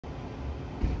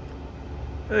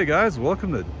Hey guys,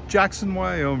 welcome to Jackson,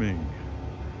 Wyoming,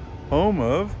 home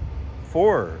of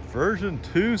 4 version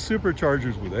 2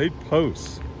 superchargers with 8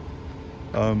 posts.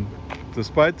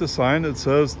 Despite the sign that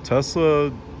says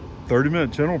Tesla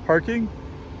 30-minute general parking,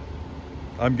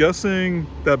 I'm guessing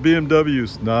that BMW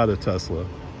is not a Tesla.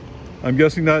 I'm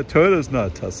guessing that Toyota is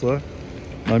not Tesla.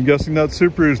 I'm guessing that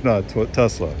Subaru is not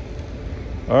Tesla.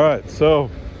 All right,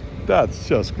 so that's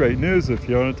just great news if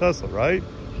you own a Tesla, right?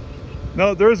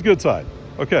 No, there is a good side.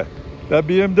 Okay, that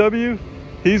BMW,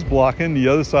 he's blocking the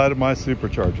other side of my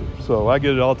supercharger, so I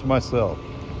get it all to myself.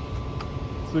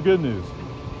 It's the good news.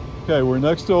 Okay, we're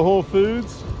next to a Whole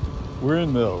Foods. We're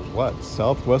in the,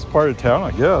 southwest part of town,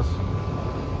 I guess.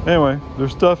 Anyway,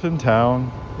 there's stuff in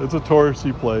town. It's a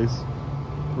touristy place,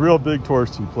 real big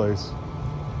touristy place.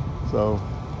 So,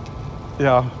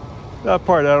 yeah, that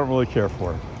part I don't really care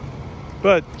for.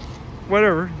 But,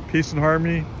 whatever, peace and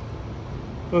harmony.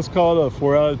 Let's call it a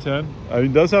 4 out of 10. I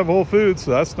mean, it does have Whole Foods,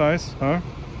 so that's nice, huh?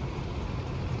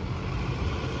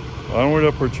 Onward,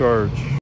 upward charge.